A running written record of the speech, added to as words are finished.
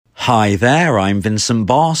Hi there, I'm Vincent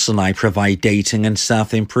Boss and I provide dating and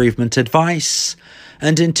self-improvement advice.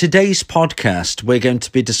 And in today's podcast, we're going to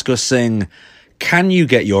be discussing, can you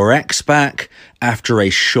get your ex back after a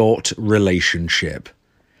short relationship?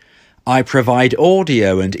 I provide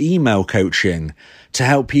audio and email coaching to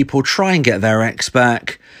help people try and get their ex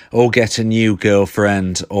back or get a new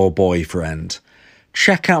girlfriend or boyfriend.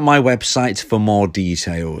 Check out my website for more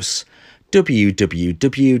details.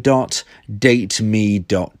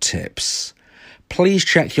 www.dateme.tips. Please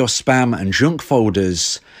check your spam and junk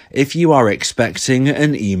folders if you are expecting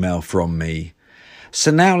an email from me.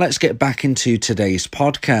 So now let's get back into today's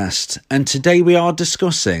podcast, and today we are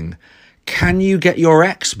discussing, can you get your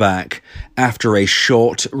ex back after a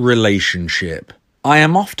short relationship? I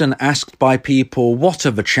am often asked by people, what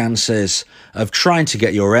are the chances of trying to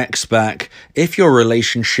get your ex back if your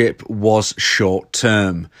relationship was short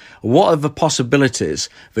term? What are the possibilities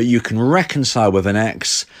that you can reconcile with an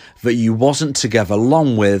ex that you wasn't together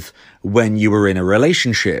long with when you were in a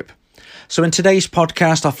relationship? So in today's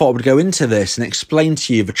podcast, I thought I would go into this and explain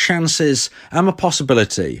to you the chances and the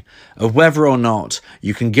possibility of whether or not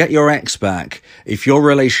you can get your ex back if your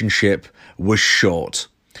relationship was short.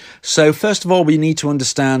 So first of all, we need to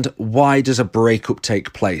understand, why does a breakup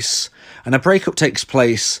take place? And a breakup takes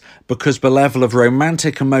place because the level of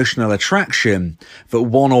romantic emotional attraction that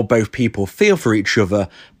one or both people feel for each other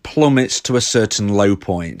plummets to a certain low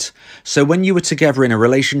point. So when you were together in a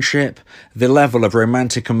relationship, the level of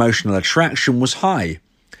romantic emotional attraction was high.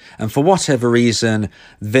 And for whatever reason,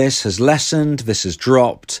 this has lessened, this has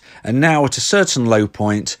dropped, and now at a certain low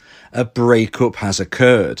point, a breakup has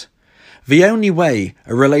occurred. The only way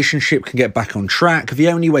a relationship can get back on track, the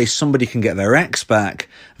only way somebody can get their ex back,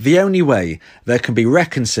 the only way there can be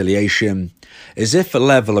reconciliation is if the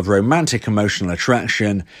level of romantic emotional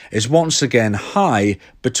attraction is once again high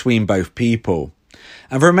between both people.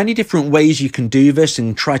 And there are many different ways you can do this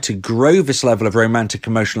and try to grow this level of romantic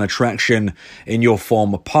emotional attraction in your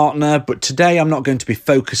former partner. But today I'm not going to be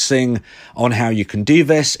focusing on how you can do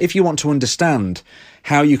this. If you want to understand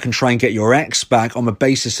how you can try and get your ex back on the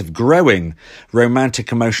basis of growing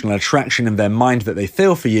romantic emotional attraction in their mind that they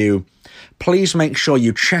feel for you, please make sure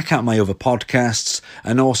you check out my other podcasts,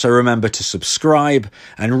 and also remember to subscribe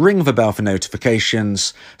and ring the bell for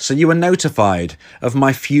notifications so you are notified of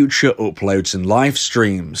my future uploads and live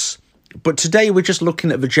streams. But today we're just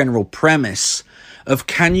looking at the general premise of,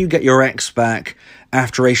 can you get your ex back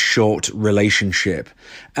after a short relationship?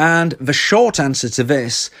 And the short answer to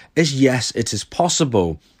this is yes, it is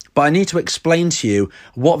possible. But I need to explain to you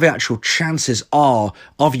what the actual chances are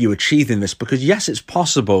of you achieving this, because yes, it's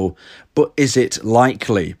possible, but is it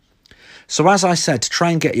likely? So as I said, to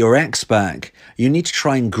try and get your ex back, you need to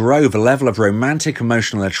try and grow the level of romantic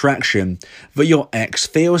emotional attraction that your ex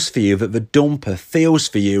feels for you, that the dumper feels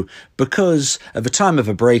for you, because at the time of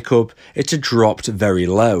a breakup, it had dropped very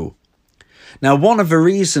low. Now, one of the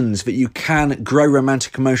reasons that you can grow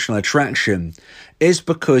romantic emotional attraction is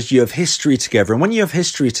because you have history together. And when you have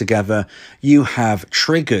history together, you have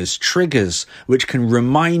triggers which can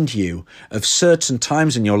remind you of certain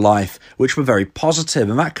times in your life which were very positive,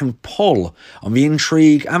 and that can pull on the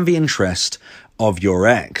intrigue and the interest of your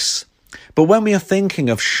ex. But when we are thinking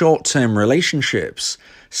of short-term relationships,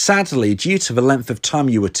 sadly, due to the length of time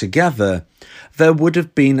you were together, there would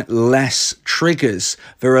have been less triggers.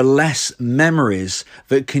 There are less memories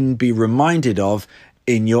that can be reminded of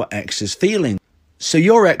in your ex's feelings. So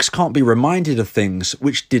your ex can't be reminded of things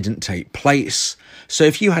which didn't take place. So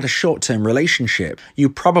if you had a short-term relationship, you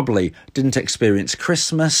probably didn't experience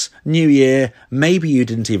Christmas, New Year, maybe you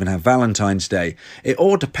didn't even have Valentine's Day. It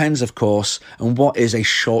all depends, of course, on what is a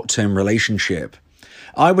short-term relationship.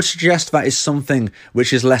 I would suggest that is something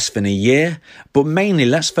which is less than a year, but mainly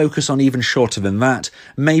let's focus on even shorter than that,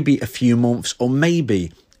 maybe a few months, or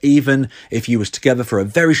maybe even if you was together for a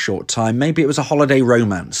very short time, maybe it was a holiday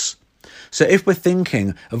romance. So if we're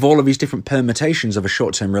thinking of all of these different permutations of a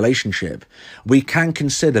short-term relationship, we can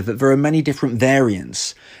consider that there are many different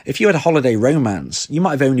variants. If you had a holiday romance, you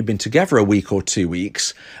might have only been together a week or 2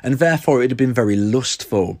 weeks, and therefore it would have been very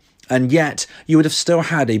lustful. And yet, you would have still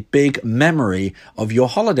had a big memory of your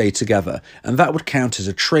holiday together. And that would count as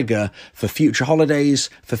a trigger for future holidays,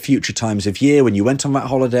 for future times of year when you went on that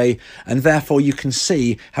holiday. And therefore, you can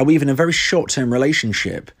see how even a very short-term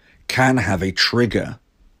relationship can have a trigger.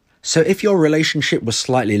 So if your relationship was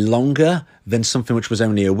slightly longer than something which was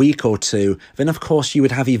only a week or two, then of course you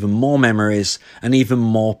would have even more memories and even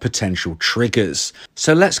more potential triggers.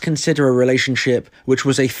 So let's consider a relationship which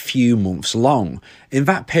was a few months long. In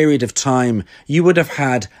that period of time, you would have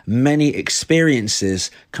had many experiences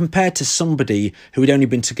compared to somebody who had only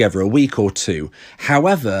been together a week or two.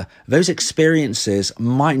 However, those experiences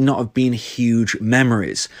might not have been huge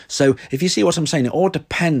memories. So if you see what I'm saying, it all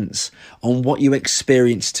depends on what you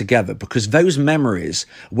experienced together, because those memories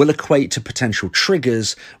will equate to potential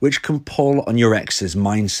triggers which can pull on your ex's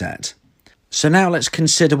mindset. So now let's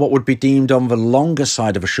consider what would be deemed on the longer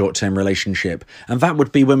side of a short-term relationship, and that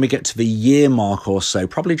would be when we get to the year mark or so,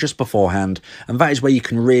 probably just beforehand, and that is where you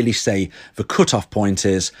can really say the cut-off point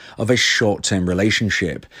is of a short-term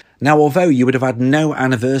relationship. Now, although you would have had no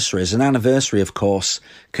anniversaries, an anniversary, of course,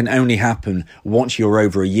 can only happen once you're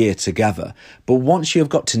over a year together. But once you've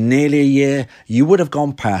got to nearly a year, you would have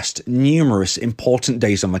gone past numerous important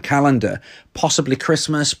days on the calendar, possibly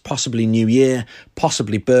Christmas, possibly New Year,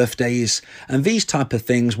 possibly birthdays. And these type of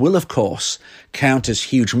things will, of course, count as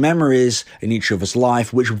huge memories in each other's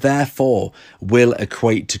life, which therefore will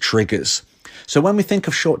equate to triggers. So when we think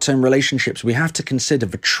of short-term relationships, we have to consider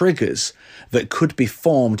the triggers that could be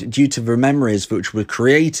formed due to the memories which were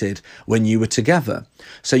created when you were together.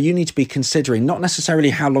 So you need to be considering not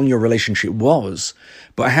necessarily how long your relationship was,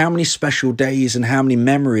 but how many special days and how many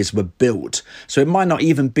memories were built. So it might not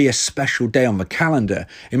even be a special day on the calendar.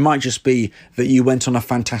 It might just be that you went on a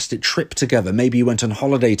fantastic trip together. Maybe you went on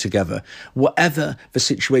holiday together. Whatever the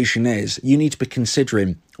situation is, you need to be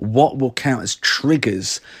considering what will count as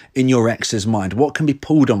triggers in your ex's mind. What can be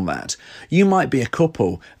pulled on that? You might be a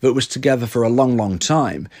couple that was together for a long, long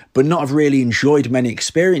time, but not have really enjoyed many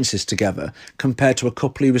experiences together compared to a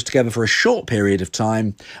couple who was together for a short period of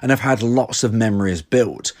time and have had lots of memories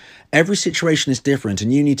built. Every situation is different,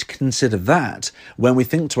 and you need to consider that when we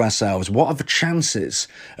think to ourselves, what are the chances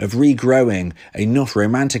of regrowing enough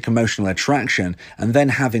romantic emotional attraction and then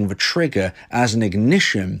having the trigger as an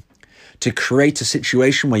ignition to create a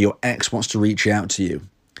situation where your ex wants to reach out to you.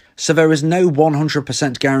 So there is no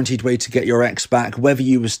 100% guaranteed way to get your ex back, whether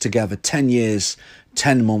you was together 10 years,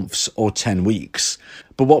 10 months or 10 weeks.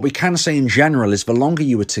 But what we can say in general is the longer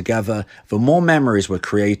you were together, the more memories were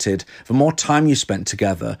created, the more time you spent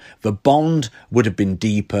together, the bond would have been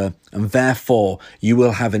deeper, and therefore you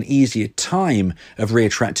will have an easier time of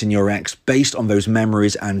reattracting your ex based on those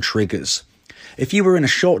memories and triggers. If you were in a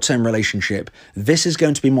short-term relationship, this is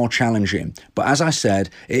going to be more challenging. But as I said,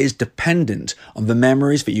 it is dependent on the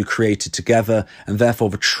memories that you created together and therefore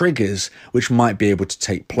the triggers which might be able to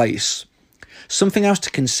take place. Something else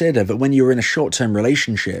to consider that when you're in a short-term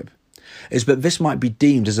relationship is that this might be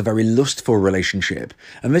deemed as a very lustful relationship,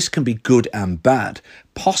 and this can be good and bad.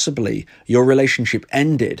 Possibly your relationship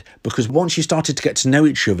ended because once you started to get to know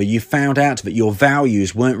each other, you found out that your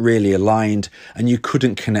values weren't really aligned and you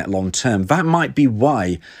couldn't connect long term. That might be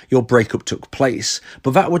why your breakup took place,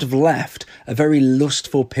 but that would have left a very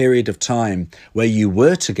lustful period of time where you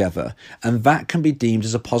were together, and that can be deemed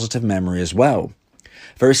as a positive memory as well.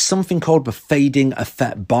 There is something called the fading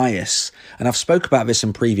effect bias, and I've spoke about this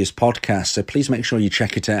in previous podcasts, so please make sure you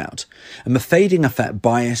check it out. And the fading effect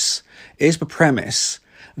bias is the premise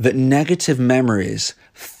that negative memories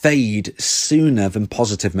fade sooner than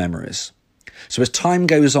positive memories. So as time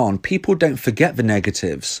goes on, people don't forget the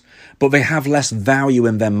negatives, but they have less value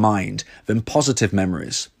in their mind than positive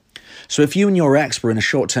memories. So if you and your ex were in a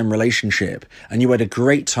short-term relationship and you had a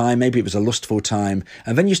great time, maybe it was a lustful time,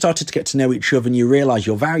 and then you started to get to know each other and you realised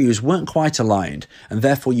your values weren't quite aligned and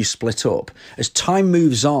therefore you split up. As time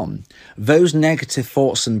moves on, those negative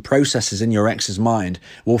thoughts and processes in your ex's mind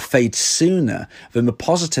will fade sooner than the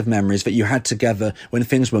positive memories that you had together when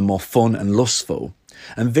things were more fun and lustful.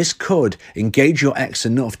 And this could engage your ex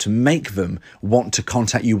enough to make them want to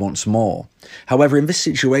contact you once more. However, in this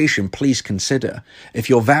situation, please consider, if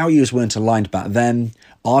your values weren't aligned back then,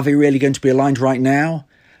 are they really going to be aligned right now?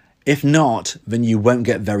 If not, then you won't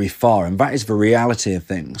get very far, and that is the reality of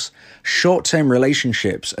things. Short-term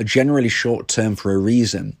relationships are generally short-term for a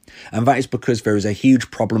reason, and that is because there is a huge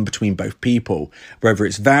problem between both people, whether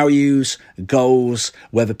it's values, goals,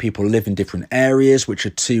 whether people live in different areas which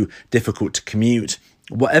are too difficult to commute.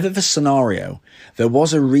 Whatever the scenario, there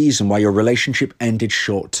was a reason why your relationship ended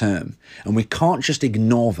short term, and we can't just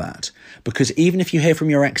ignore that, because even if you hear from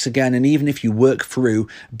your ex again and even if you work through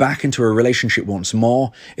back into a relationship once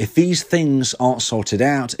more, if these things aren't sorted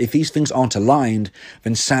out, if these things aren't aligned,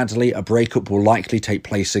 then sadly a breakup will likely take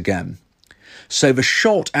place again. So the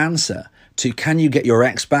short answer to can you get your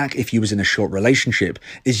ex back if you was in a short relationship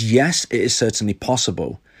is yes, it is certainly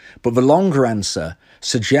possible. But the longer answer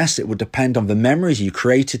suggests it would depend on the memories you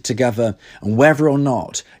created together and whether or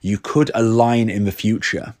not you could align in the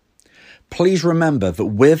future. Please remember that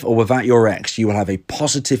with or without your ex, you will have a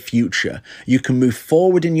positive future. You can move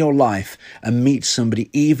forward in your life and meet somebody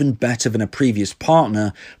even better than a previous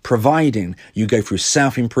partner, providing you go through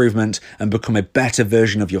self-improvement and become a better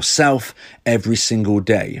version of yourself every single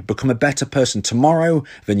day. Become a better person tomorrow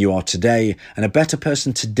than you are today, and a better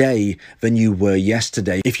person today than you were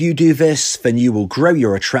yesterday. If you do this, then you will grow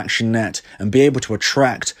your attraction net and be able to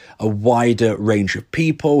attract a wider range of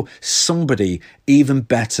people, somebody even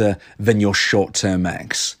better than your short-term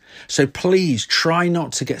ex. So please try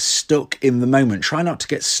not to get stuck in the moment. Try not to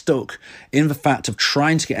get stuck in the fact of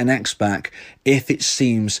trying to get an ex back if it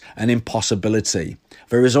seems an impossibility.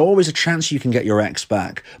 There is always a chance you can get your ex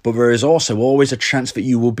back, but there is also always a chance that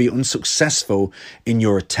you will be unsuccessful in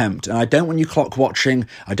your attempt. And I don't want you clock watching.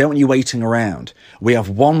 I don't want you waiting around. We have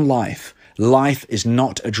one life. Life is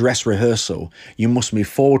not a dress rehearsal. You must move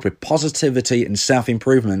forward with positivity and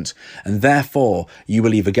self-improvement, and therefore you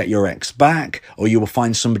will either get your ex back or you will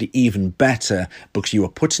find somebody even better because you are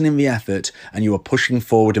putting in the effort and you are pushing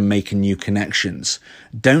forward and making new connections.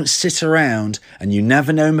 Don't sit around, and you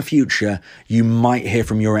never know in the future, you might hear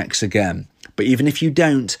from your ex again. But even if you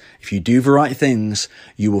don't, if you do the right things,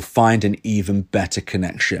 you will find an even better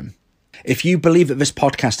connection. If you believe that this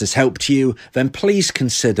podcast has helped you, then please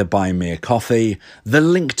consider buying me a coffee. The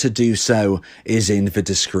link to do so is in the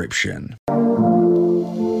description.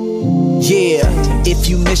 Yeah, if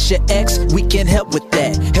you miss your ex, we can help with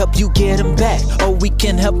that. Help you get him back, or we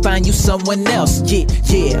can help find you someone else. Yeah,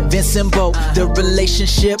 Vincent Bolt, the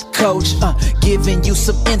relationship coach, giving you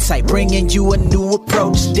some insight, bringing you a new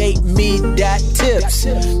approach. DateMe.tips,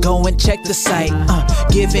 go and check the site,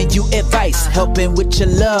 giving you advice, helping with your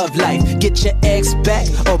love life. Get your ex back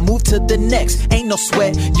or move to the next. Ain't no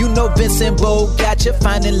sweat, you know Vincent Bolt got you.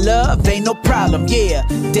 Finding love ain't no problem. Yeah,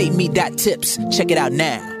 DateMe.tips, check it out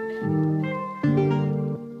now.